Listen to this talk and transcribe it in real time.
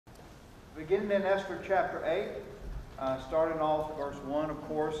Beginning in Esther chapter 8, starting off verse 1, of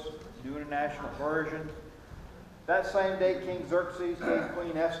course, New International Version. That same day King Xerxes gave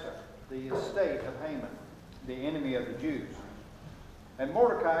Queen Esther the estate of Haman, the enemy of the Jews. And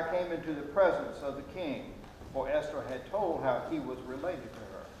Mordecai came into the presence of the king, for Esther had told how he was related to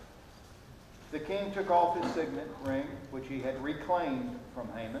her. The king took off his signet ring, which he had reclaimed from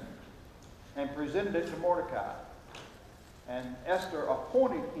Haman, and presented it to Mordecai. And Esther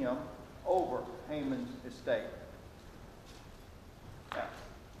appointed him over Haman's estate. Now,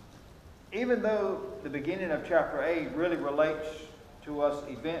 even though the beginning of chapter 8 really relates to us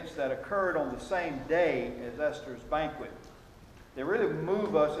events that occurred on the same day as Esther's banquet, they really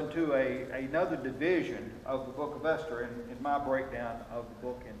move us into another division of the book of Esther in my breakdown of the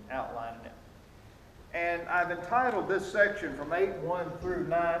book and outlining it. And I've entitled this section from 8:1 through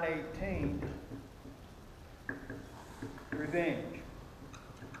 9:18, Revenge.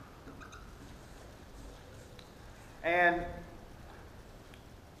 And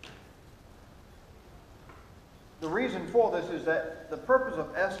the reason for this is that the purpose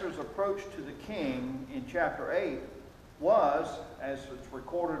of Esther's approach to the king in chapter 8 was, as it's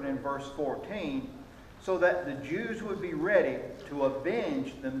recorded in verse 14, so that the Jews would be ready to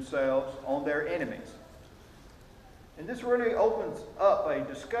avenge themselves on their enemies. And this really opens up a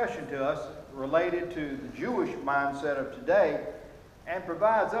discussion to us related to the Jewish mindset of today and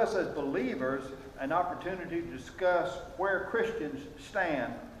provides us as believers an opportunity to discuss where Christians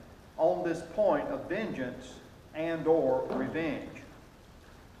stand on this point of vengeance and or revenge.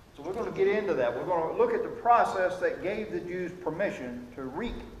 So we're going to get into that. We're going to look at the process that gave the Jews permission to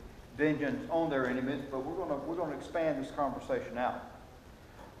wreak vengeance on their enemies, but we're going to expand this conversation out.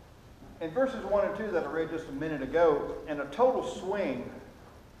 In verses 1 and 2 that I read just a minute ago, in a total swing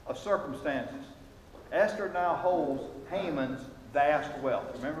of circumstances, Esther now holds Haman's vast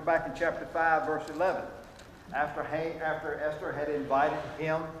wealth. Remember back in chapter 5, verse 11, after Esther had invited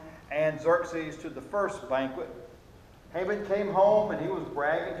him and Xerxes to the first banquet, Haman came home and he was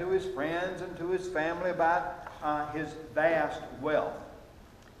bragging to his friends and to his family about his vast wealth.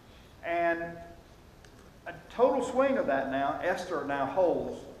 And a total swing of that now, Esther now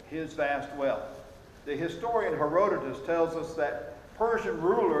holds his vast wealth. The historian Herodotus tells us that Persian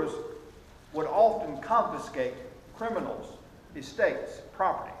rulers would often confiscate criminals' estates,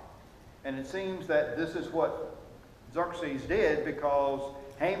 property. And it seems that this is what Xerxes did because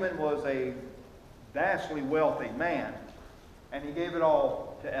Haman was a vastly wealthy man, and he gave it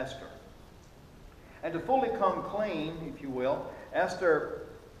all to Esther. And to fully come clean, if you will, Esther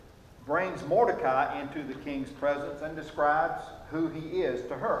brings Mordecai into the king's presence and describes who he is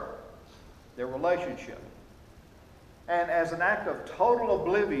to her, their relationship. And as an act of total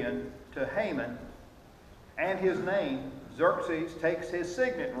oblivion to Haman and his name, Xerxes takes his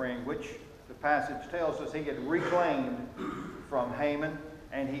signet ring, which the passage tells us he had reclaimed from Haman,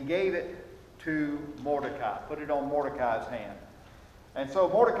 and he gave it to Mordecai, put it on Mordecai's hand. And so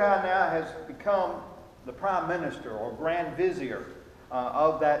Mordecai now has become the prime minister or grand vizier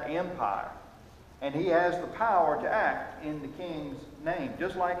of that empire. And he has the power to act in the king's name,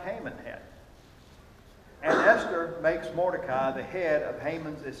 just like Haman had. And Esther makes Mordecai the head of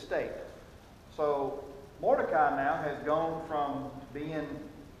Haman's estate. So Mordecai now has gone from being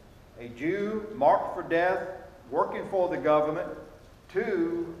a Jew marked for death, working for the government,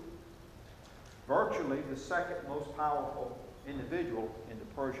 to virtually the second most powerful individual in the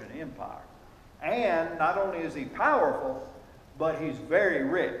Persian Empire. And not only is he powerful, but he's very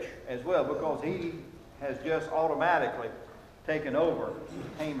rich as well, because he has just automatically taken over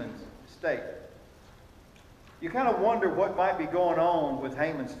Haman's estate. You kind of wonder what might be going on with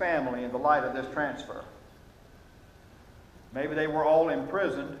Haman's family in the light of this transfer. Maybe they were all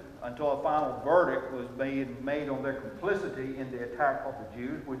imprisoned until a final verdict was being made on their complicity in the attack of the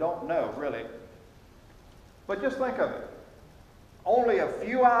Jews. We don't know, really. But just think of it. Only a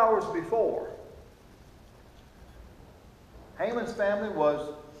few hours before, Haman's family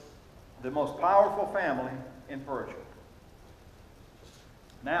was the most powerful family in Persia.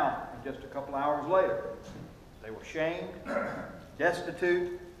 Now, just a couple hours later, they were shamed,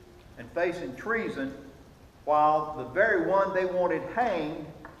 destitute, and facing treason, while the very one they wanted hanged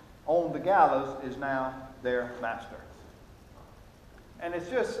on the gallows is now their master. And it's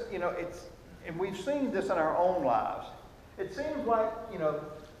just, and we've seen this in our own lives. It seems like,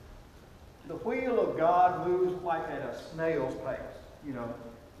 the wheel of God moves like at a snail's pace.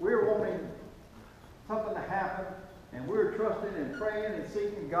 We're wanting something to happen, and we're trusting and praying and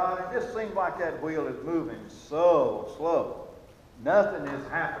seeking God. It just seems like that wheel is moving so slow. Nothing is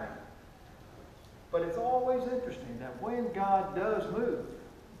happening. But it's always interesting that when God does move,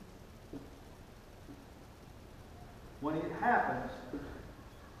 happens,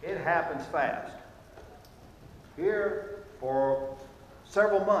 it happens fast. Here, for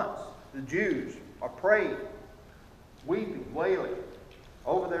several months, the Jews are praying, weeping, wailing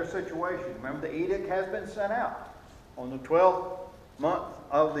over their situation. Remember, the edict has been sent out. On the 12th month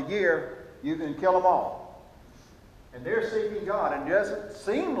of the year, you can kill them all. And they're seeking God. And it doesn't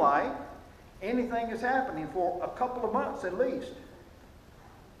seem like anything is happening for a couple of months at least.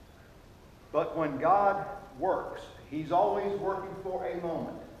 But when God works, He's always working for a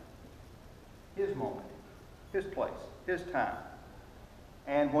moment. His moment. His place. His time.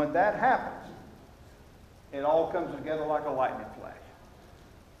 And when that happens, it all comes together like a lightning flash.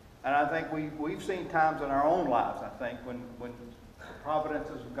 And I think we've seen times in our own lives, I think, when the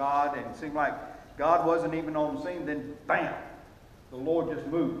providences of God, and it seemed like God wasn't even on the scene, then bam, the Lord just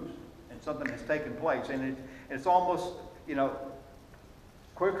moves and something has taken place. And it's almost,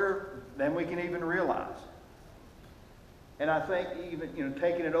 quicker than we can even realize. And I think even,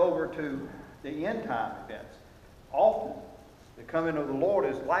 taking it over to the end time events, often the coming of the Lord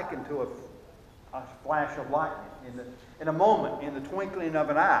is likened to a flash of lightning. In a moment, in the twinkling of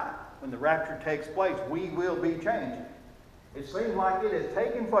an eye, when the rapture takes place, we will be changed. It seems like it has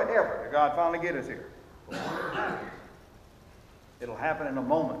taken forever to God finally get us here. But when it happens, it'll happen in a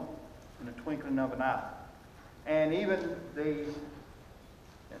moment, in the twinkling of an eye. And even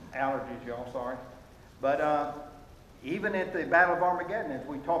allergies, y'all, sorry. But even at the Battle of Armageddon, as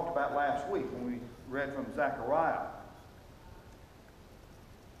we talked about last week when we read from Zechariah,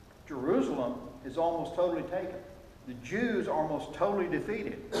 Jerusalem is almost totally taken. The Jews are almost totally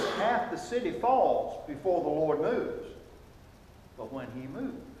defeated. Half the city falls before the Lord moves. But when He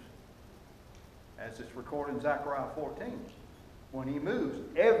moves, as it's recorded in Zechariah 14, when He moves,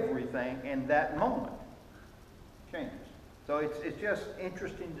 everything in that moment changes. So it's just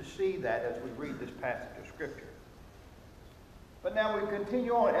interesting to see that as we read this passage of Scripture. But now we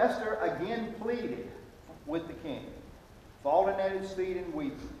continue on. Esther again pleaded with the king, falling at his feet and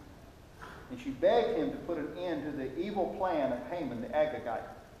weeping. And she begged him to put an end to the evil plan of Haman the Agagite,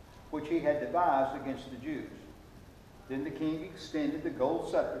 which he had devised against the Jews. Then the king extended the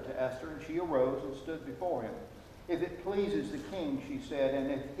gold scepter to Esther, and she arose and stood before him. If it pleases the king, she said, and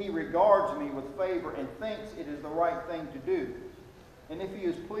if he regards me with favor and thinks it is the right thing to do, and if he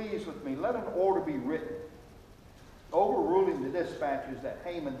is pleased with me, let an order be written, overruling the dispatches that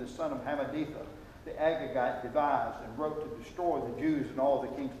Haman the son of Hammedatha the Agagite devised and wrote to destroy the Jews in all the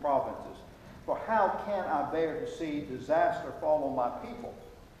king's provinces. For how can I bear to see disaster fall on my people?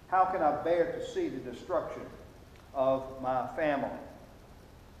 How can I bear to see the destruction of my family?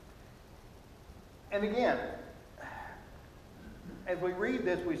 And again, as we read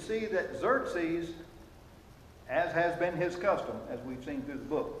this, we see that Xerxes, as has been his custom, as we've seen through the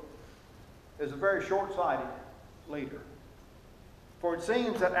book, is a very short-sighted leader. For it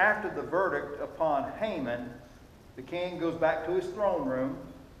seems that after the verdict upon Haman, the king goes back to his throne room,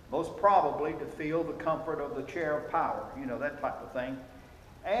 most probably to feel the comfort of the chair of power, that type of thing.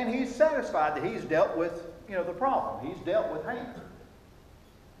 And he's satisfied that he's dealt with, the problem. He's dealt with Haman.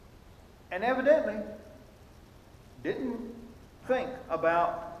 And evidently didn't think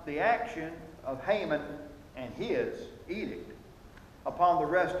about the action of Haman and his edict upon the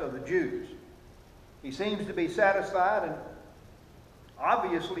rest of the Jews. He seems to be satisfied and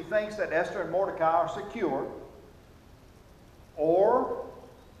obviously thinks that Esther and Mordecai are secure. Or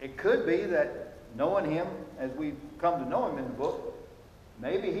it could be that, knowing him as we've come to know him in the book,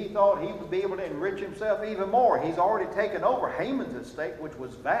 maybe he thought he would be able to enrich himself even more. He's already taken over Haman's estate, which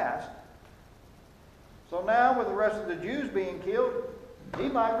was vast. So now, with the rest of the Jews being killed, he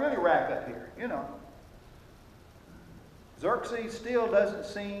might really rack up here, Xerxes still doesn't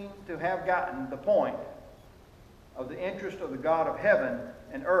seem to have gotten the point of the interest of the God of heaven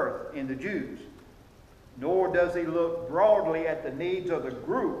and earth in the Jews. Nor does he look broadly at the needs of the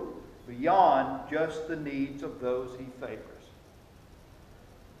group beyond just the needs of those he favors.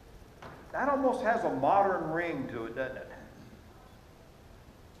 That almost has a modern ring to it, doesn't it?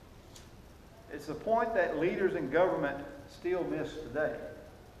 It's the point that leaders in government still miss today.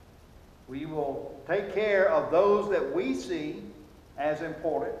 We will take care of those that we see as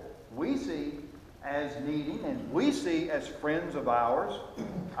important, we see as needing, and we see as friends of ours,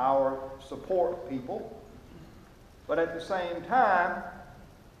 our support people. But at the same time,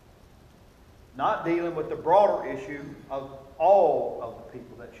 not dealing with the broader issue of all of the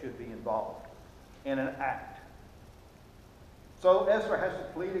people that should be involved in an act. So Esther has to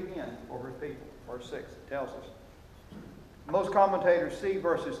plead again for her people. Verse 6, it tells us. Most commentators see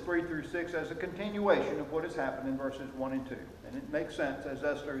verses 3 through 6 as a continuation of what has happened in verses 1 and 2. And it makes sense as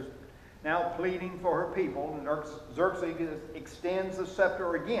Esther is now pleading for her people. And Xerxes extends the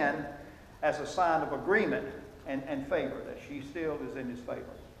scepter again as a sign of agreement and favor, that she still is in his favor.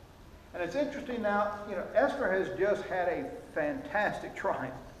 And it's interesting now, Esther has just had a fantastic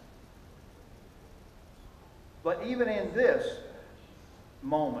triumph. But even in this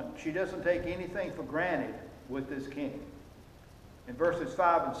moment, she doesn't take anything for granted with this king. In verses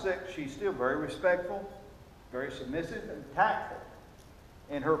 5 and 6, she's still very respectful, very submissive, and tactful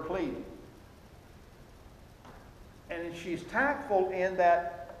in her pleading. And she's tactful in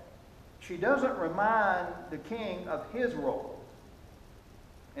that she doesn't remind the king of his role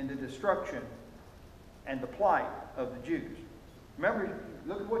in the destruction and the plight of the Jews. Remember,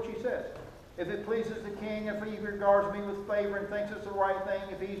 look at what she says. If it pleases the king, if he regards me with favor and thinks it's the right thing,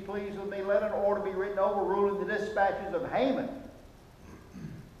 if he's pleased with me, let an order be written overruling the dispatches of Haman,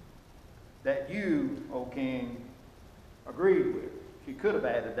 that you, O king, agreed with. She could have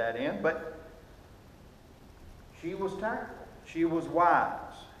added that in, but she was tactful. She was wise.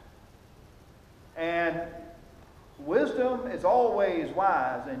 And wisdom is always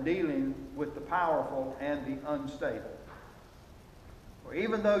wise in dealing with the powerful and the unstable. For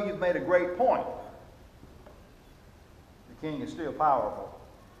even though you've made a great point, the king is still powerful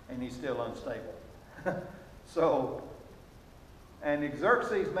and he's still unstable. And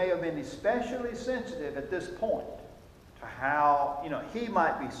Xerxes may have been especially sensitive at this point to how, he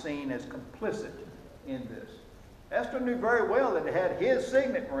might be seen as complicit in this. Esther knew very well that it had his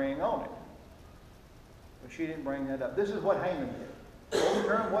signet ring on it. But she didn't bring that up. This is what Haman did.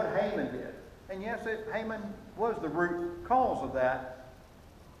 Overturn what Haman did. And yes, Haman was the root cause of that.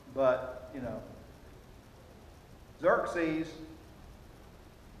 But, Xerxes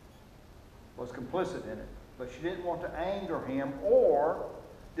was complicit in it. But she didn't want to anger him or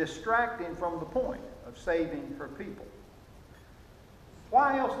distract him from the point of saving her people.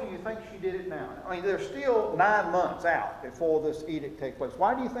 Why else do you think she did it now? I mean, there's still 9 months out before this edict takes place.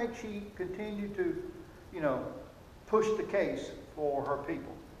 Why do you think she continued to, push the case for her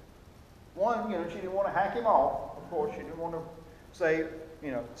people? One, she didn't want to hack him off. Of course, she didn't want to say,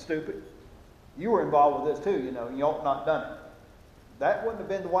 stupid. You were involved with this too, you ought not done it. That wouldn't have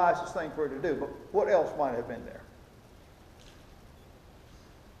been the wisest thing for her to do, but what else might have been there?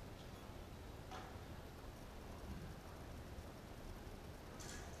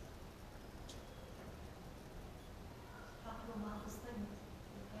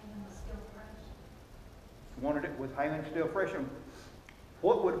 Wanted it with Haman still fresh. And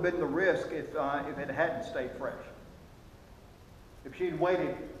what would have been the risk if it hadn't stayed fresh? If she'd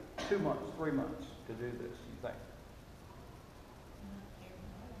waited 2 months, 3 months to do this, you think?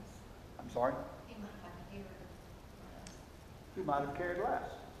 I'm sorry? He might have cared less.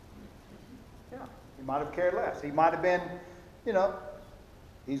 Yeah, he might have cared less. He might have been,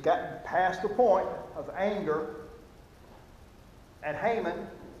 he's gotten past the point of anger at Haman,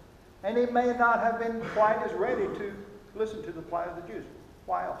 and he may not have been quite as ready to listen to the plight of the Jews.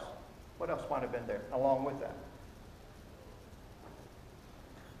 Why else? What else might have been there along with that?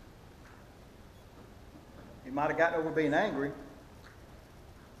 He might have gotten over being angry,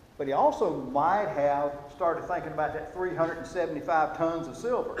 but he also might have started thinking about that 375 tons of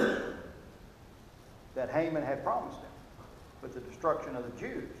silver that Haman had promised him with the destruction of the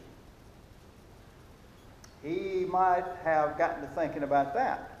Jews. He might have gotten to thinking about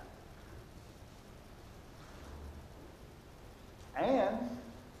that. And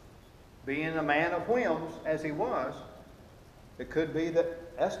being a man of whims as he was, it could be that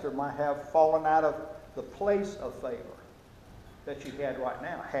Esther might have fallen out of the place of favor that she had right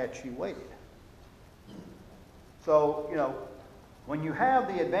now had she waited. So, when you have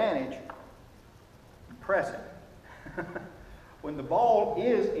the advantage, press it. When the ball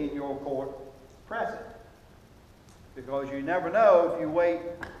is in your court, press it. Because you never know, if you wait,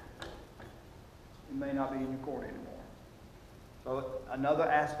 it may not be in your court anymore. So another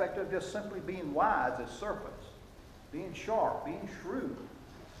aspect of just simply being wise as serpents, being sharp, being shrewd,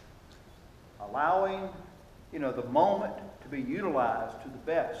 allowing, the moment to be utilized to the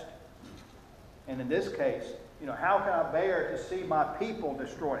best. And in this case, how can I bear to see my people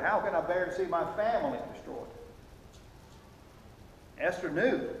destroyed? How can I bear to see my family destroyed? Esther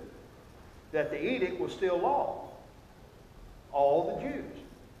knew that the edict was still law. All the Jews,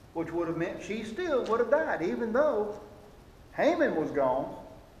 which would have meant she still would have died, even though Haman was gone.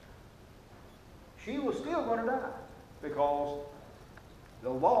 She was still going to die because the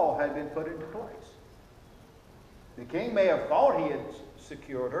law had been put into place. The king may have thought he had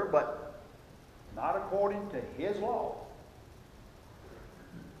secured her, but not according to his law.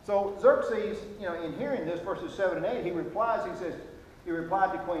 So Xerxes, in hearing this, verses 7 and 8, he replies, he says, He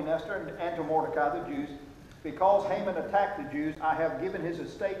replied to Queen Esther and to Mordecai the Jews, because Haman attacked the Jews, I have given his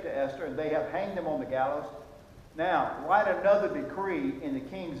estate to Esther, and they have hanged him on the gallows. Now, write another decree in the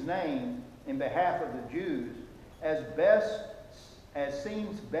king's name in behalf of the Jews, as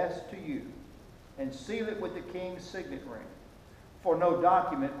seems best to you, and seal it with the king's signet ring. For no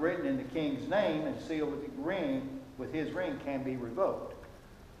document written in the king's name and sealed with his ring can be revoked.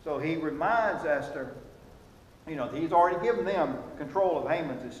 So he reminds Esther, he's already given them control of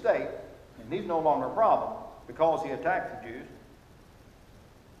Haman's estate, and he's no longer a problem because he attacked the Jews.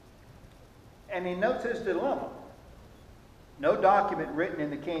 And he notes his dilemma. No document written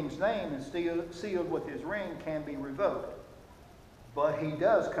in the king's name and sealed with his ring can be revoked. But he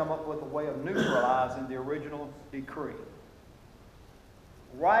does come up with a way of neutralizing the original decree.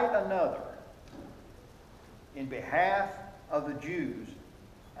 Write another in behalf of the Jews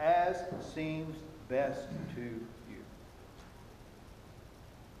as seems best to you.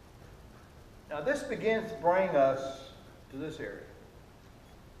 Now this begins to bring us to this area.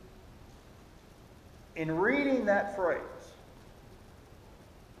 In reading that phrase,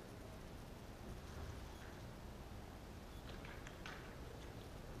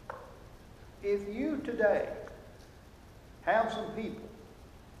 if you today have some people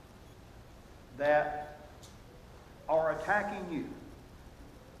that are attacking you,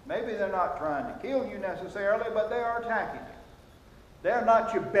 maybe they're not trying to kill you necessarily, but they are attacking you. They're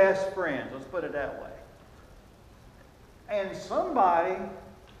not your best friends, let's put it that way. And somebody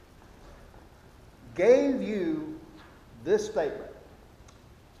gave you this statement.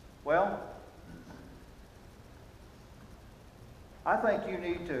 Well, I think you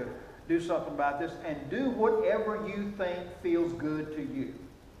need to do something about this and do whatever you think feels good to you.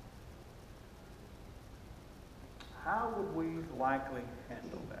 How would we likely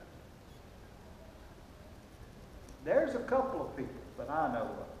handle that? There's a couple of people that I know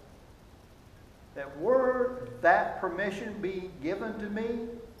of that were that permission be given to me,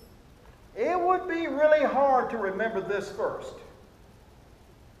 it would be really hard to remember this first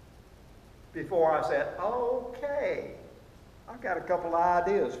before I said, okay, I've got a couple of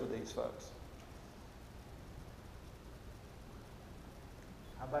ideas for these folks.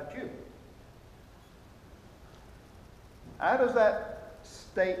 How about you? How does that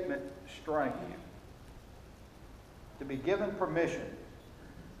statement strike you? To be given permission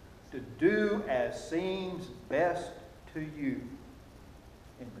to do as seems best to you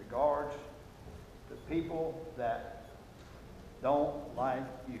in regards to people that don't like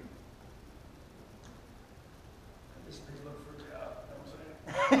you. This makes look freaked out, you know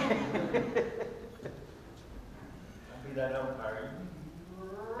what I'm saying? Don't be that umpire.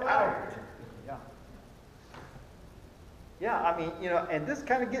 Right. Yeah. Yeah, I mean, and this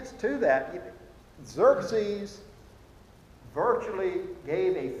kind of gets to that. Xerxes virtually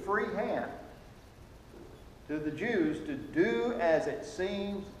gave a free hand to the Jews to do as it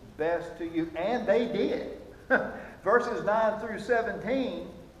seems best to you. And they did. Verses 9 through 17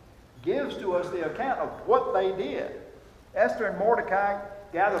 gives to us the account of what they did. Esther and Mordecai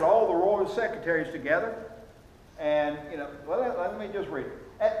gathered all the royal secretaries together. And, let me just read it.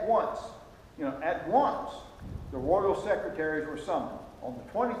 At once, the royal secretaries were summoned. On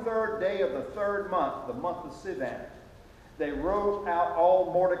the 23rd day of the 3rd month, the month of Sivan, they wrote out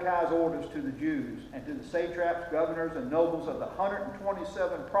all Mordecai's orders to the Jews and to the satraps, governors, and nobles of the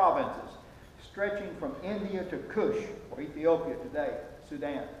 127 provinces, stretching from India to Cush, or Ethiopia today,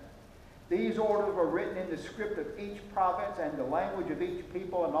 Sudan. These orders were written in the script of each province and the language of each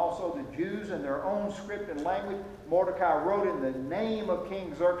people, and also the Jews in their own script and language. Mordecai wrote in the name of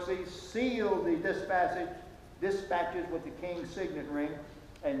King Xerxes, sealed the dispatches with the king's signet ring,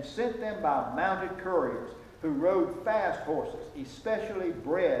 and sent them by mounted couriers who rode fast horses, especially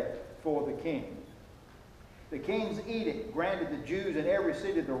bred for the king. The king's edict granted the Jews in every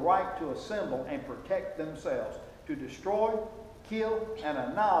city the right to assemble and protect themselves, to destroy, kill, and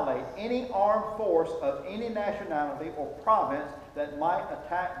annihilate any armed force of any nationality or province that might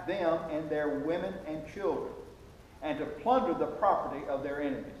attack them and their women and children, and to plunder the property of their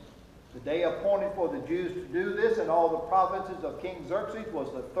enemies. The day appointed for the Jews to do this in all the provinces of King Xerxes was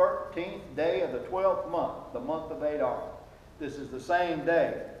the 13th day of the 12th month, the month of Adar. This is the same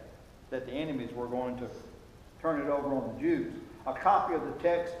day that the enemies were going to turn it over on the Jews. A copy of the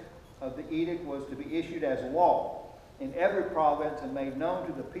text of the edict was to be issued as law in every province and made known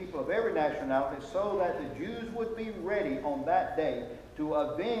to the people of every nationality, so that the Jews would be ready on that day to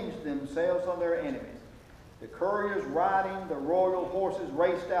avenge themselves on their enemies. The couriers riding the royal horses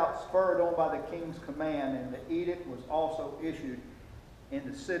raced out, spurred on by the king's command, and the edict was also issued in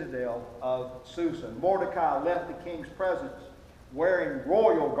the citadel of Susa. Mordecai left the king's presence wearing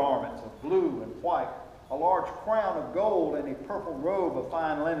royal garments of blue and white, a large crown of gold and a purple robe of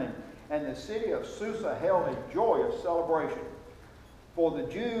fine linen. And the city of Susa held a joyous celebration. For the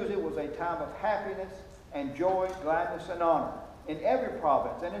Jews it was a time of happiness and joy, gladness and honor. In every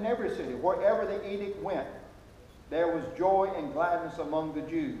province and in every city, wherever the edict went, there was joy and gladness among the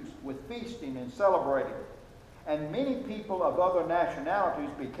Jews, with feasting and celebrating. And many people of other nationalities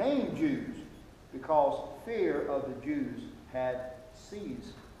became Jews, because fear of the Jews had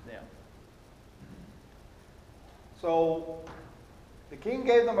seized them. So the king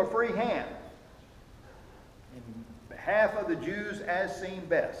gave them a free hand in behalf of the Jews as seemed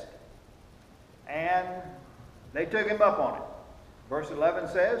best. And they took him up on it. Verse 11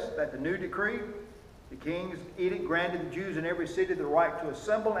 says that the new decree, the king's edict, granted the Jews in every city the right to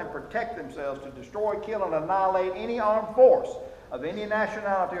assemble and protect themselves, to destroy, kill, and annihilate any armed force of any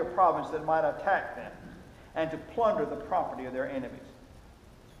nationality or province that might attack them, and to plunder the property of their enemies.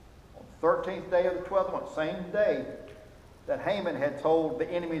 On the 13th day of the 12th month, same day that Haman had told the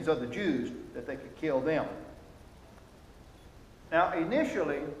enemies of the Jews that they could kill them. Now,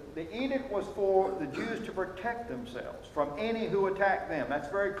 initially, the edict was for the Jews to protect themselves from any who attacked them. That's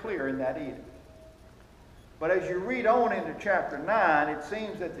very clear in that edict. But as you read on into chapter 9, it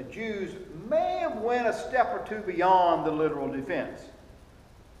seems that the Jews may have went a step or two beyond the literal defense.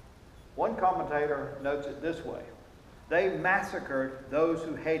 One commentator notes it this way: they massacred those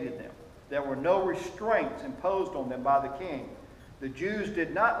who hated them. There were no restraints imposed on them by the king. The Jews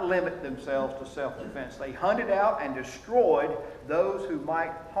did not limit themselves to self-defense. They hunted out and destroyed those who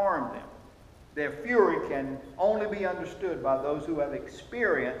might harm them. Their fury can only be understood by those who have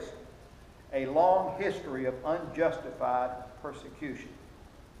experienced a long history of unjustified persecution.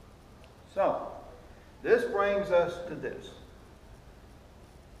 So, this brings us to this.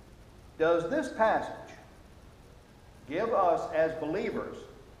 Does this passage give us as believers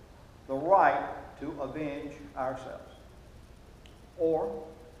the right to avenge ourselves? Or,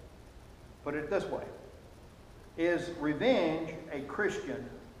 put it this way, is revenge a Christian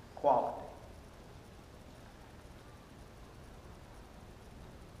quality?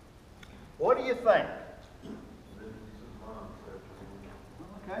 What do you think?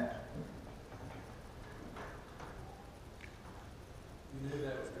 Okay. You knew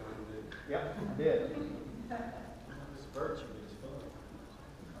that was going to be. Yep, I did. It's virtue, it's fun.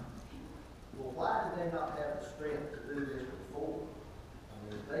 Well, why did they not have the strength to do this before? I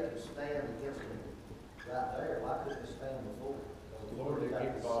mean, if they could stand against them right there, why couldn't they stand before? The Lord didn't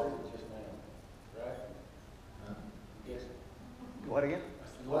get involved just now, right? Yes. What again?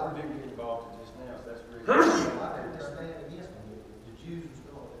 The Lord didn't get involved just now, so that's the reason. Why couldn't they stand against them? If the Jews was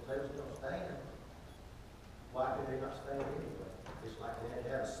going, if they was going to stand, why could they not stand anyway? It's like they had to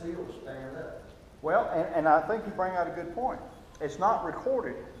have a seal to stand up. Well, and I think you bring out a good point. It's not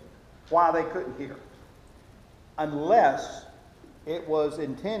recorded why they couldn't hear, unless it was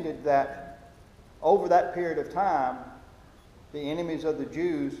intended that over that period of time, the enemies of the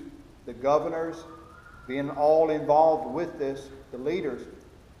Jews, the governors, being all involved with this, the leaders,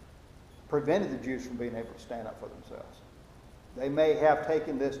 prevented the Jews from being able to stand up for themselves. They may have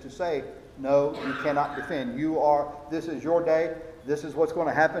taken this to say, no, you cannot defend. This is your day, this is what's going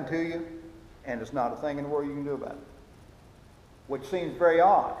to happen to you, and it's not a thing in the world you can do about it. Which seems very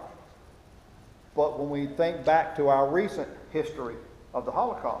odd. But when we think back to our recent history of the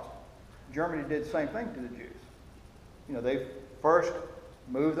Holocaust, Germany did the same thing to the Jews. You know, they first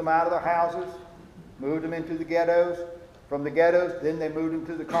moved them out of their houses, moved them into the ghettos. From the ghettos, then they moved them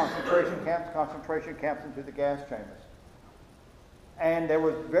to the concentration camps into the gas chambers. And there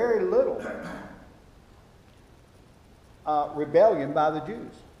was very little rebellion by the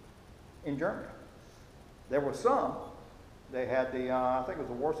Jews in Germany. There was some. They had I think it was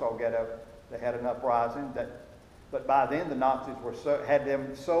the Warsaw Ghetto. They had an uprising but by then the Nazis had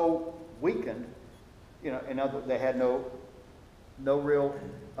them so weakened, you know, they had no real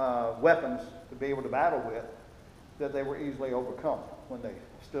weapons to be able to battle with, that they were easily overcome when they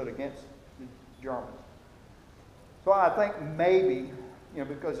stood against the Germans. So I think maybe, you know,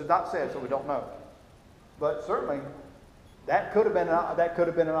 because it's not said, so we don't know, but certainly that could have been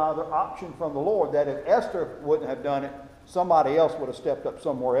another option from the Lord, that if Esther wouldn't have done it, somebody else would have stepped up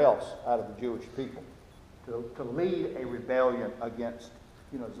somewhere else out of the Jewish people to lead a rebellion against,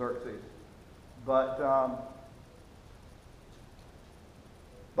 you know, Xerxes. But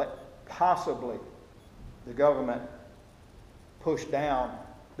possibly the government pushed down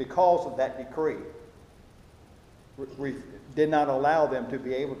because of that decree, did not allow them to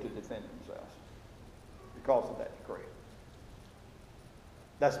be able to defend themselves because of that decree.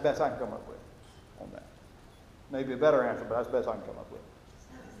 That's the best I can come up with on that. Maybe a better answer, but that's the best I can come up with. So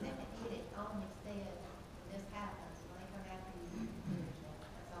the second edict only says when this happens, when they come after you,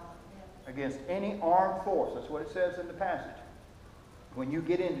 that's all it says. Against any armed force. That's what it says in the passage. When you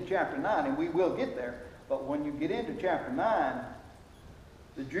get into chapter 9, and we will get there, but when you get into chapter 9,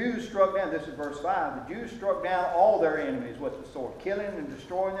 the Jews struck down, this is verse 5, the Jews struck down all their enemies with the sword, killing and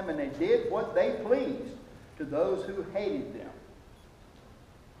destroying them, and they did what they pleased to those who hated them.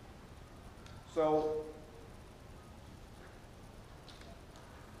 So,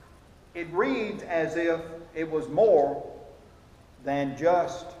 it reads as if it was more than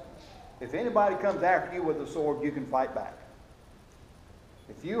just, if anybody comes after you with a sword, you can fight back.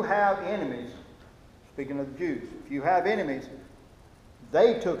 If you have enemies, speaking of the Jews, if you have enemies,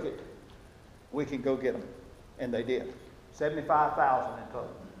 they took it, we can go get them. And they did. 75,000 in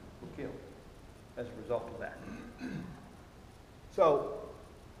total were killed as a result of that. So,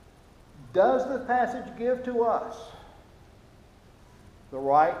 does the passage give to us the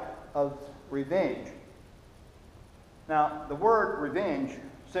right of revenge? Now, the word revenge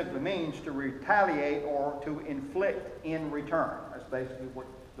simply means to retaliate or to inflict in return. That's basically what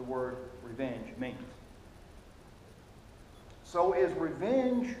the word revenge means. So is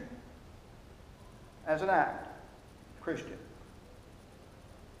revenge as an act Christian?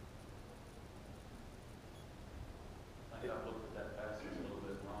 I think I've looked at that passage a little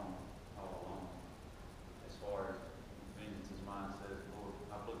bit wrong all along. As far as vengeance is mine, says the Lord,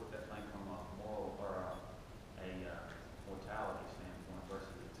 I've looked at that thing from a moral or a mortality standpoint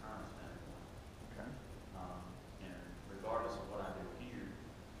versus a time standpoint. Okay. And regardless of what I do here,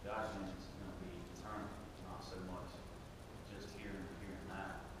 God's vengeance is going to be eternal, not so much just here and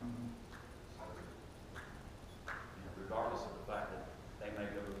now. Mm-hmm. So, regardless of the fact that they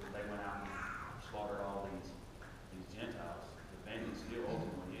went out and slaughtered all these Gentiles, the vengeance still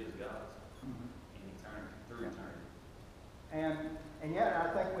ultimately is God's in eternity, through eternity. And yet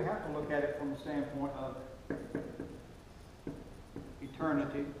I think we have to look at it from the standpoint of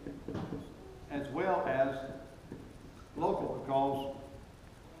eternity as well as local, because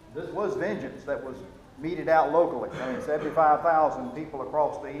this was vengeance that was meted out locally. I mean, 75,000 people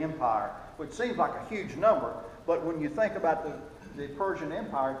across the empire, which seems like a huge number, but when you think about the Persian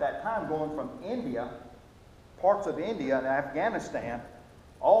Empire at that time going from India, parts of India and Afghanistan,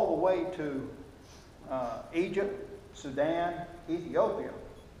 all the way to Egypt, Sudan, Ethiopia,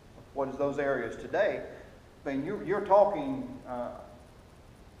 what is those areas today? I mean, you're talking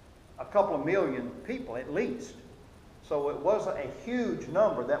a couple of million people at least. So it wasn't a huge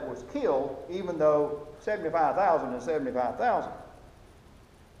number that was killed, even though 75,000 is 75,000.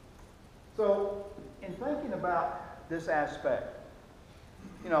 So in thinking about this aspect,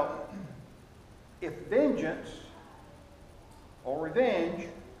 if vengeance or revenge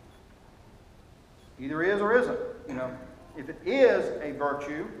either is or isn't, if it is a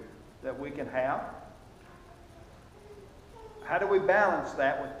virtue that we can have, how do we balance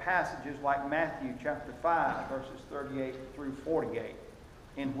that with passages like Matthew chapter 5, verses 38 through 48,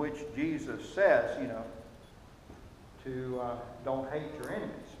 in which Jesus says, to don't hate your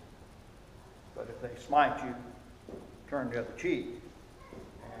enemies, but if they smite you, turn the other cheek.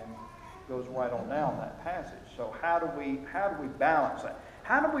 And goes right on down that passage. So how do we balance that?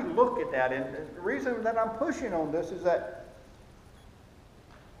 How do we look at that? And the reason that I'm pushing on this is that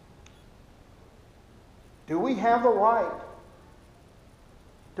do we have the right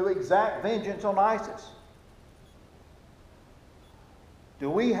to exact vengeance on ISIS? Do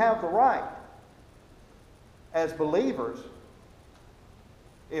we have the right as believers,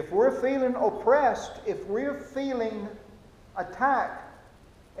 if we're feeling oppressed, if we're feeling attacked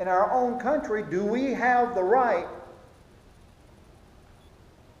in our own country, do we have the right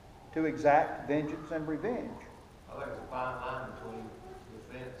to exact vengeance and revenge? I think there's a fine line between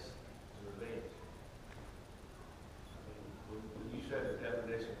defense and revenge. I mean, when you said the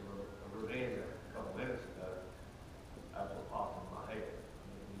definition of revenge a couple minutes ago, that's what popped in my head. I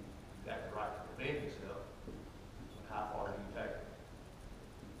mean, you got the right to revenge yourself, but how far do you take it?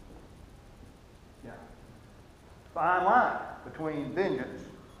 Yeah. Fine line between vengeance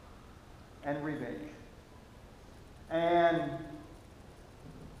and revenge. And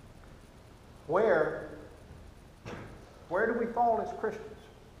where do we fall as Christians?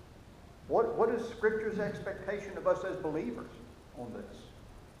 What is Scripture's expectation of us as believers on this?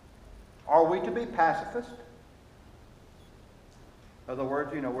 Are we to be pacifist? In other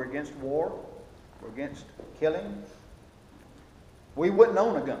words, we're against war, we're against killing. We wouldn't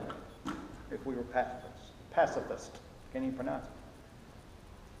own a gun if we were pacifist. Can you pronounce it?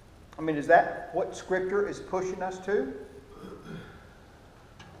 I mean, is that what Scripture is pushing us to?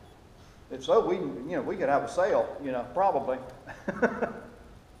 If so, we could have a sale, probably.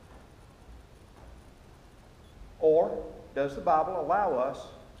 Or does the Bible allow us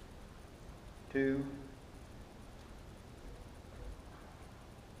to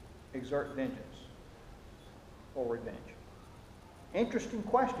exert vengeance or revenge? Interesting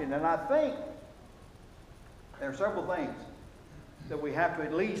question, and I think there are several things that we have to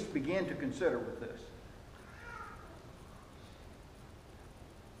at least begin to consider with this.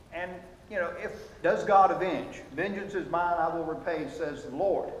 And, does God avenge? Vengeance is mine, I will repay, says the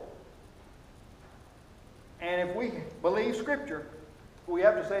Lord. And if we believe Scripture, we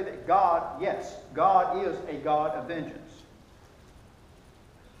have to say that God is a God of vengeance.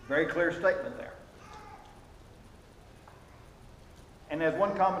 Very clear statement there. And as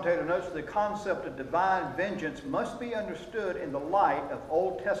one commentator notes, the concept of divine vengeance must be understood in the light of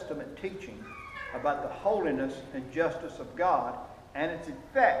Old Testament teaching about the holiness and justice of God and its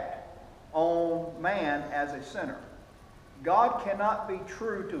effect on man as a sinner. God cannot be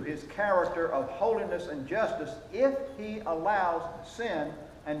true to his character of holiness and justice if he allows sin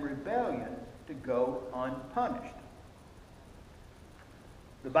and rebellion to go unpunished.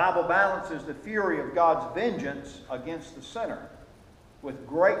 The Bible balances the fury of God's vengeance against the sinner with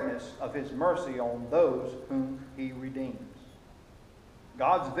greatness of his mercy on those whom he redeems.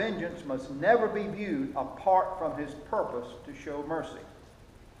 God's vengeance must never be viewed apart from his purpose to show mercy.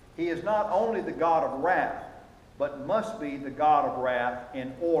 He is not only the God of wrath, but must be the God of wrath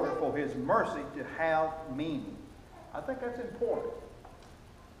in order for his mercy to have meaning. I think that's important.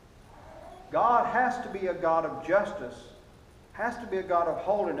 God has to be a God of justice, has to be a God of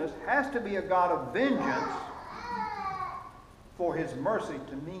holiness, has to be a God of vengeance for his mercy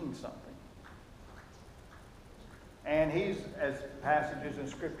to mean something. And he's, as passages in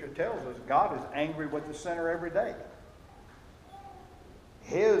Scripture tells us, God is angry with the sinner every day.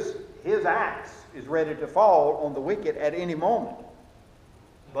 His axe is ready to fall on the wicked at any moment.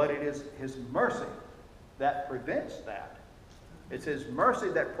 But it is his mercy that prevents that. It's his mercy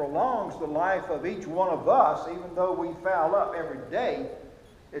that prolongs the life of each one of us, even though we foul up every day.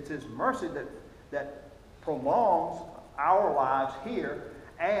 It's his mercy that prolongs our lives here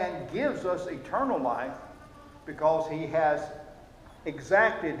and gives us eternal life, because he has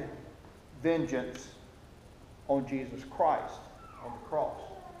exacted vengeance on Jesus Christ on the cross.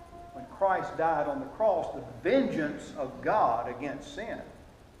 When Christ died on the cross, the vengeance of God against sin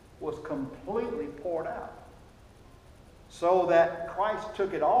was completely poured out, so that Christ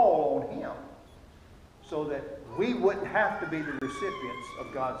took it all on him, so that we wouldn't have to be the recipients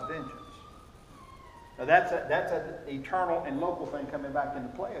of God's vengeance. Now that's an eternal and local thing coming back into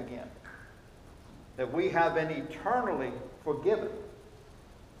play again. That we have been eternally forgiven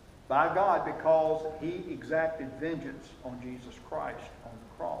by God because he exacted vengeance on Jesus Christ on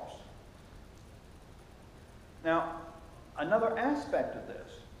the cross. Now, another aspect of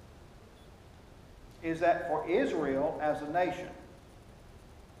this is that for Israel as a nation,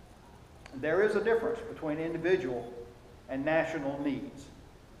 there is a difference between individual and national needs.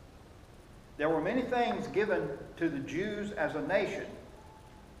 There were many things given to the Jews as a nation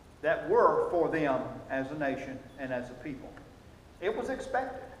that were for them as a nation and as a people. It was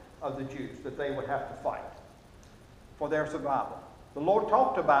expected of the Jews that they would have to fight for their survival. The Lord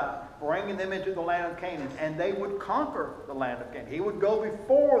talked about bringing them into the land of Canaan, and they would conquer the land of Canaan. He would go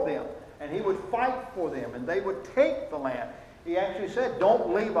before them, and he would fight for them, and they would take the land. He actually said,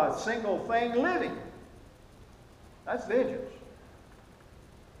 don't leave a single thing living. That's vengeance.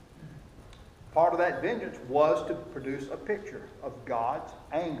 Part of that vengeance was to produce a picture of God's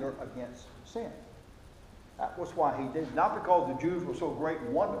anger against sin. That was why he did. Not because the Jews were so great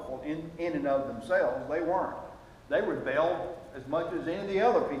and wonderful in and of themselves. They weren't. They rebelled as much as any of the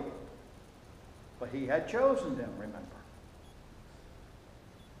other people. But he had chosen them, remember.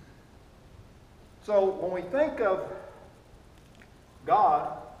 So when we think of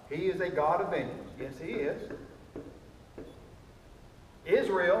God, he is a God of vengeance. Yes, he is.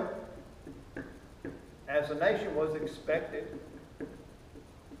 Israel, as a nation, was expected to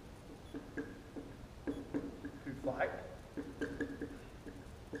fight.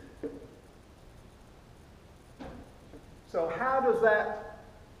 So how does that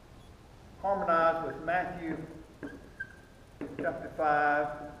harmonize with Matthew chapter 5,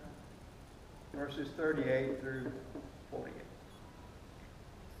 verses 38 through 48?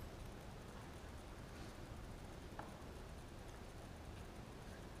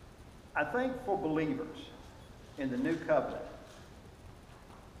 I think for believers in the new covenant,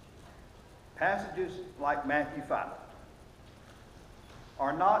 passages like Matthew 5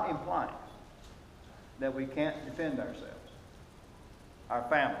 are not implying that we can't defend ourselves, our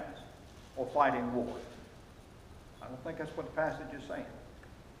families, or fighting war. I don't think that's what the passage is saying.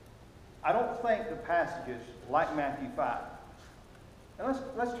 I don't think the passages like Matthew 5. And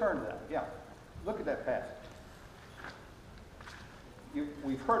let's turn to that. Yeah, look at that passage.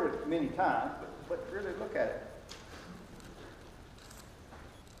 We've heard it many times, but really look at it.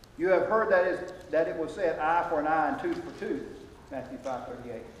 You have heard that it was said, eye for an eye and tooth for tooth, Matthew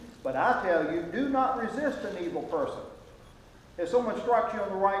 5:38. But I tell you, do not resist an evil person. If someone strikes you on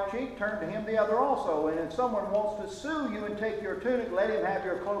the right cheek, turn to him the other also. And if someone wants to sue you and take your tunic, let him have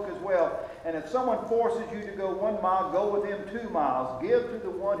your cloak as well. And if someone forces you to go 1 mile, go with him 2 miles. Give to the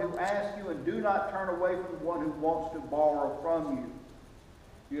one who asks you, and do not turn away from the one who wants to borrow from you.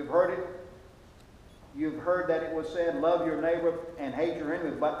 You have heard it. You've heard that it was said, love your neighbor and hate your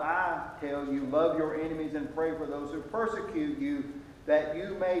enemy. But I tell you, love your enemies and pray for those who persecute you, that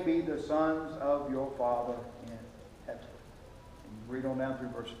you may be the sons of your Father in heaven. And read on down through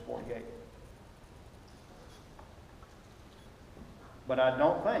verse 48. But I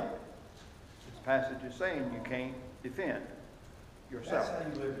don't think this passage is saying you can't defend yourself. That's how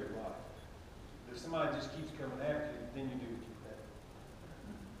you live your life. If somebody just keeps coming after you, then you do what you say.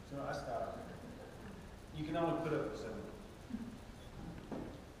 So I stop. You can only put up with something.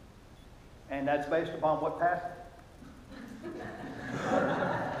 And that's based upon what passage?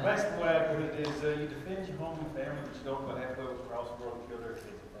 Basically, the way I put it is you defend your home and family, but you don't go halfway across the world and kill their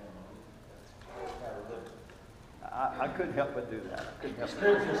kids and family. That's how we live. I couldn't help but do that. I couldn't help but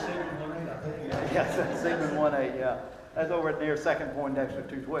Scripture 7:1-8, I think. Yes, that's Sigmund 1:8, yeah. That's over near 2 Poindexter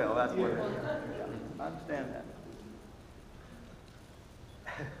 2:12. That's where it is. Yeah, I understand that.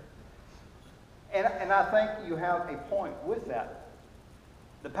 And I think you have a point with that.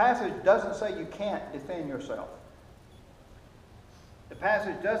 The passage doesn't say you can't defend yourself. The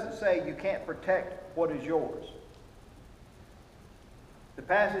passage doesn't say you can't protect what is yours. The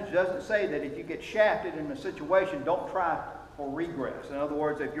passage doesn't say that if you get shafted in a situation, don't try for regress. In other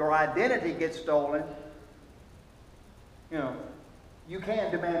words, if your identity gets stolen, you can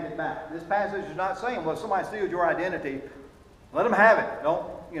demand it back. This passage is not saying, well, if somebody steals your identity, let them have it.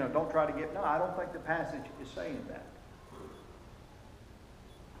 Don't try to get... No, I don't think the passage is saying that.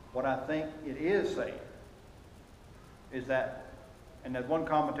 What I think it is saying is that, and as one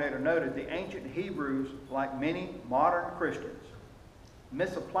commentator noted, the ancient Hebrews, like many modern Christians,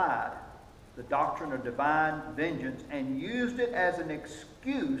 misapplied the doctrine of divine vengeance and used it as an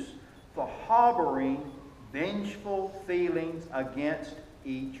excuse for harboring vengeful feelings against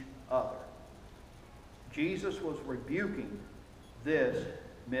each other. Jesus was rebuking this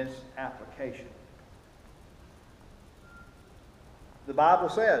misapplication. The Bible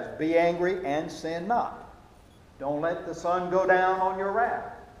says, be angry and sin not. Don't let the sun go down on your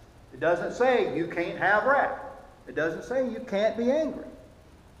wrath. It doesn't say you can't have wrath. It doesn't say you can't be angry.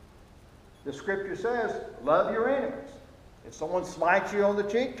 The scripture says, love your enemies. If someone smites you on the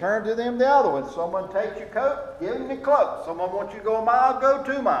cheek, turn to them the other one. If someone takes your coat, give them your cloak. Someone wants you to go 1 mile, go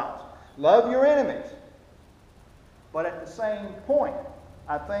 2 miles. Love your enemies. But at the same point,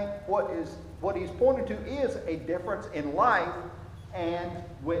 I think what he's pointing to is a difference in life and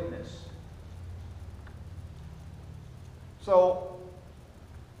witness. So,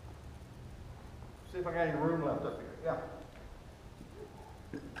 see if I got any room left up here. Yeah.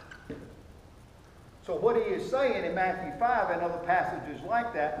 So what he is saying in Matthew 5 and other passages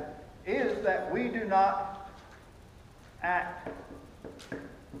like that is that we do not act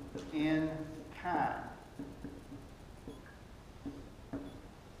in kind.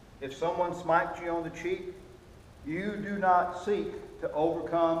 If someone smites you on the cheek, you do not seek to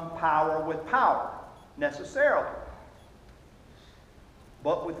overcome power with power, necessarily,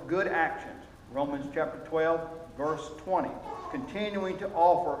 but with good actions. Romans chapter 12, verse 20, continuing to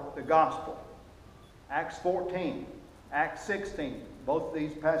offer the gospel. Acts 14, Acts 16, both of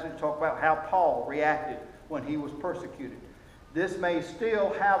these passages talk about how Paul reacted when he was persecuted. This may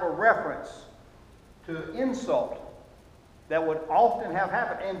still have a reference to insult that would often have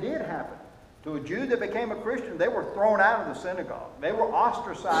happened, and did happen. To a Jew that became a Christian, they were thrown out of the synagogue. They were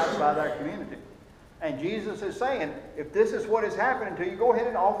ostracized by their community. And Jesus is saying, if this is what is happening to you, go ahead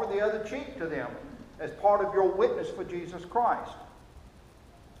and offer the other cheek to them as part of your witness for Jesus Christ.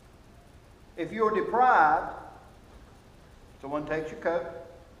 If you're deprived, someone takes your coat,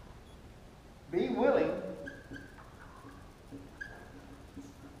 be willing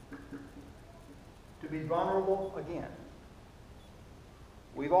to be vulnerable again.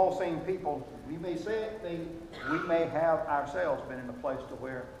 We've all seen people, we may say it, we may have ourselves been in a place to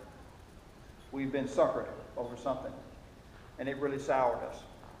where we've been suckered over something, and it really soured us.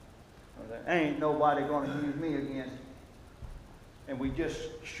 Ain't nobody going to use me again. and we just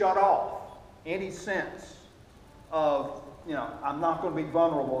shut off any sense of, I'm not going to be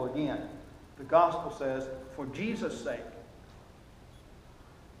vulnerable again. The gospel says, for Jesus' sake,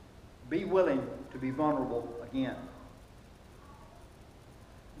 be willing to be vulnerable again.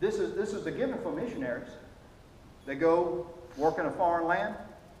 This is a given for missionaries. They go work in a foreign land.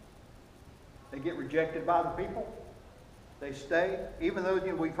 They get rejected by the people. They stay. Even though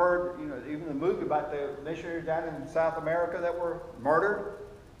we've heard, even the movie about the missionaries down in South America that were murdered.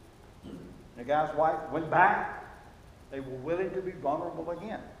 The guy's wife went back. They were willing to be vulnerable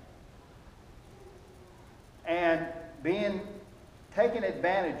again. And being taken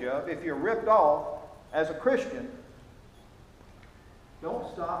advantage of, if you're ripped off as a Christian,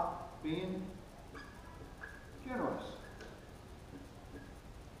 don't stop being generous.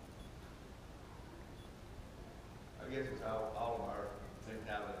 I guess it's all of our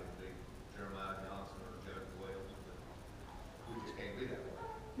mentality to be Jeremiah Johnson or Judge Wells, but we just can't be that way.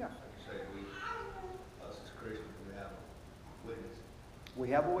 Yeah. Like you say, us as Christians, we have a witness. We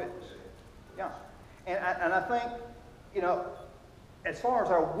have a witness. Yeah. And I think, as far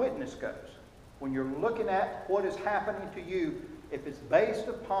as our witness goes, when you're looking at what is happening to you, if it's based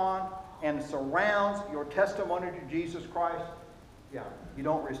upon and surrounds your testimony to Jesus Christ, you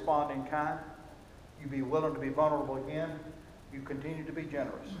don't respond in kind. You be willing to be vulnerable again. You continue to be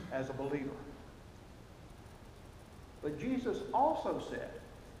generous as a believer. But Jesus also said,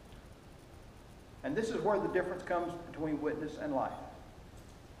 and this is where the difference comes between witness and life.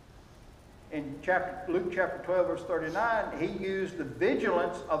 In Luke chapter 12, verse 39, he used the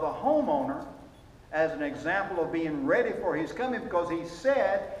vigilance of a homeowner as an example of being ready for his coming, because he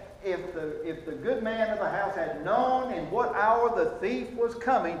said, if the good man of the house had known in what hour the thief was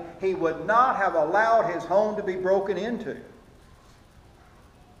coming, he would not have allowed his home to be broken into.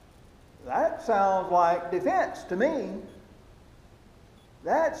 That sounds like defense to me.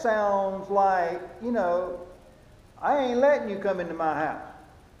 That sounds like, I ain't letting you come into my house.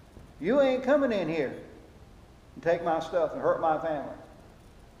 You ain't coming in here and take my stuff and hurt my family.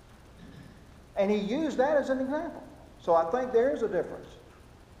 And he used that as an example. So I think there is a difference.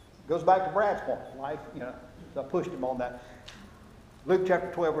 Goes back to Brad's point. Life, so I pushed him on that. Luke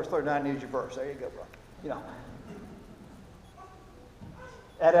chapter 12, verse 39 is your verse. There you go, brother.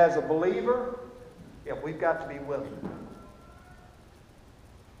 And as a believer, we've got to be willing.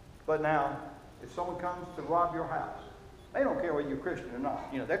 But now, if someone comes to rob your house, they don't care whether you're Christian or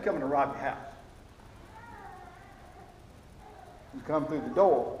not. They're coming to rob your house. You come through the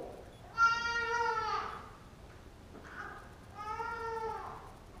door.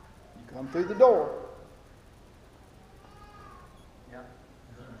 Come through the door. Yeah.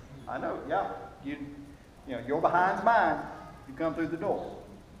 I know, yeah. Your behind's mine. You come through the door.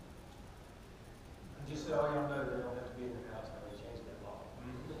 Just so y'all know, they don't have to be in the house now. They changed that law.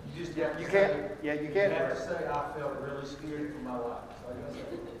 You just You can't. You have to say, I felt really scared for my life. So I guess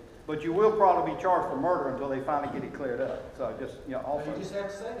but you will probably be charged for murder until they finally get it cleared up. So just, also. You just have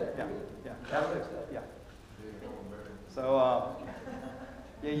to say that. Yeah. So,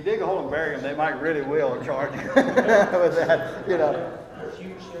 you dig a hole and bury them, they might really will charge you with that,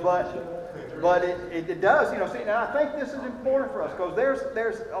 But it does, see, and I think this is important for us, because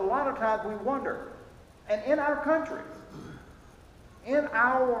there's a lot of times we wonder, and in our country, in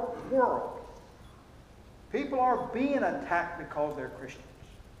our world, people are being attacked because they're Christians.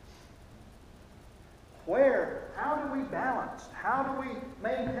 How do we balance? How do we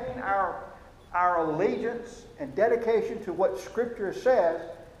maintain our allegiance and dedication to what Scripture says,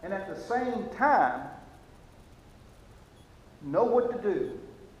 and at the same time know what to do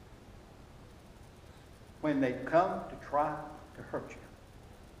when they come to try to hurt you?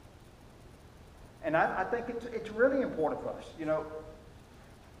 And I think it's really important for us,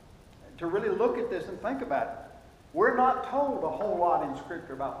 to really look at this and think about it. We're not told a whole lot in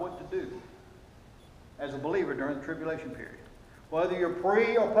Scripture about what to do as a believer during the tribulation period, whether you're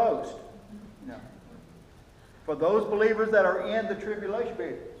pre or post. For those believers that are in the tribulation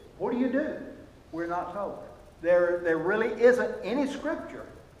period, what do? We're not told. There really isn't any Scripture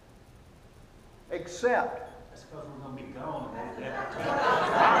except. That's because we're going to be gone.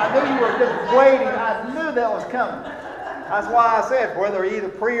 I knew you were just waiting. I knew that was coming. That's why I said whether either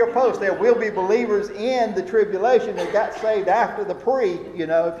pre or post, there will be believers in the tribulation that got saved after the pre.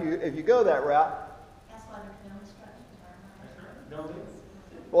 If you go that route. That's why there's no instructions. Don't do it.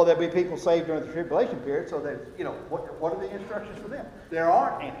 Well, there'll be people saved during the tribulation period, so that, what are the instructions for them? There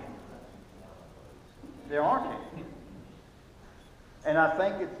aren't any. There aren't any. And I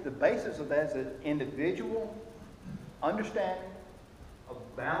think it's the basis of that is an individual understanding of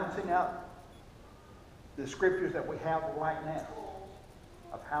balancing out the Scriptures that we have right now.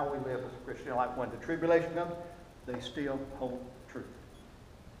 of how we live as a Christian life. When the tribulation comes, they still hold true.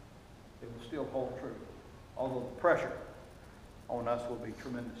 They will still hold true. Although the pressure on us will be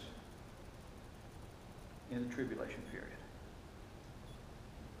tremendous in the tribulation period.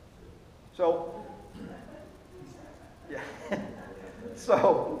 So, yeah.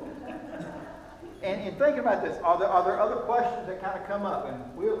 So, and in thinking about this, are there other questions that kind of come up?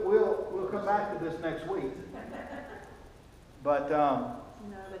 And we'll come back to this next week. But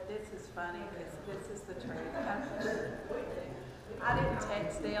No, but this is funny because this is the truth. I didn't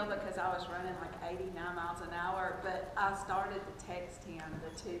text Dale because I was running like 89 miles an hour, but I started to text him the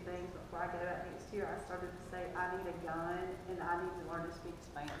two things before I go out next year. I started to say, I need a gun and I need to learn to speak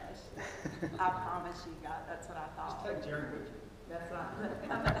Spanish. I promise you guys, that's what I thought. Just take Jerry with you. That's right.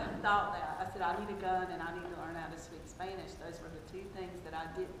 I thought that. I said, I need a gun and I need to learn how to speak Spanish. Those were the two things that I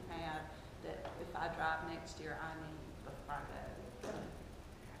didn't have that if I drive next year, I need before I go.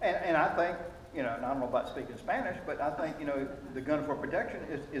 and I think, you know, and I don't know about speaking Spanish, but I think, you know, the gun for protection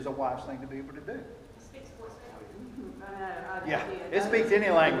is a wise thing to be able to do. I know, I Yeah, did. it speaks any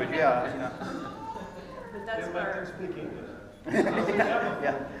language, yeah. You know. But that's Didn't make them where, speak English.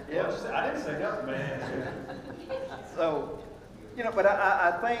 Yeah. I didn't say nothing, man. So, you know, but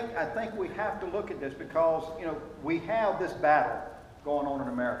I think we have to look at this because, you know, we have this battle going on in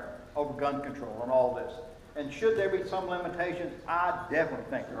America over gun control and all this. And should there be some limitations? I definitely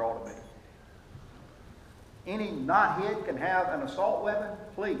think there ought to be. Any knothead can have an assault weapon,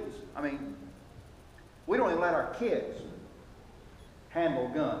 please. I mean, we don't even let our kids handle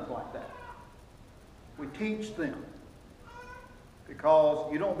guns like that. We teach them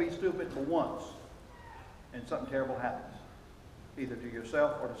because you don't be stupid for once and something terrible happens, either to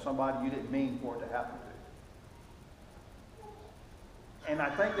yourself or to somebody you didn't mean for it to happen to. And I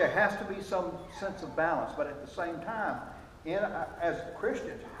think there has to be some sense of balance, but at the same time, as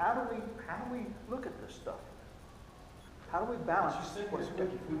Christians, how do we look at this stuff? How do we balance? But you said this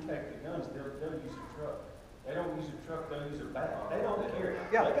week, if we take the guns, they'll use a truck. They don't use a truck, they'll use a bag. They don't care.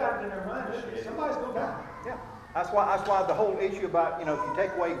 Yeah. They got it in their mind, somebody's gonna die. Yeah, that's why the whole issue about, you know, if you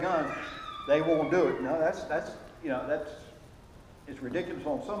take away guns, they won't do it. No, that's it's ridiculous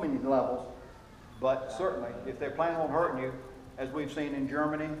on so many levels. But certainly, if they're planning on hurting you, as we've seen in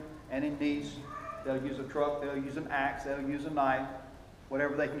Germany and in Nice, they'll use a truck, they'll use an axe, they'll use a knife,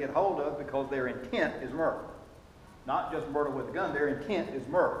 whatever they can get hold of, because their intent is murder. Not just murder with a gun, their intent is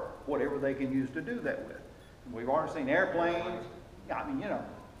murder, whatever they can use to do that with. We've already seen airplanes. I mean, you know,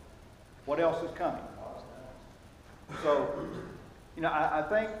 what else is coming? So, you know, I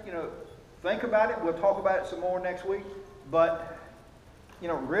think, you know, think about it. We'll talk about it some more next week. But, you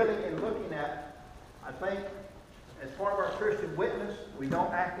know, really in looking at, I think, as part of our Christian witness, we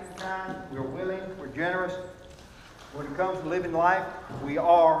don't act in kind. We're willing. We're generous. When it comes to living life, we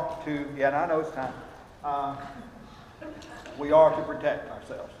are to, yeah, and I know it's time. We are to protect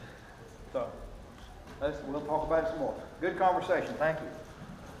ourselves. So, we'll talk about it some more. Good conversation. Thank you.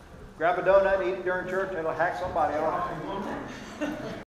 Grab a donut, eat it during church. It'll hack somebody off.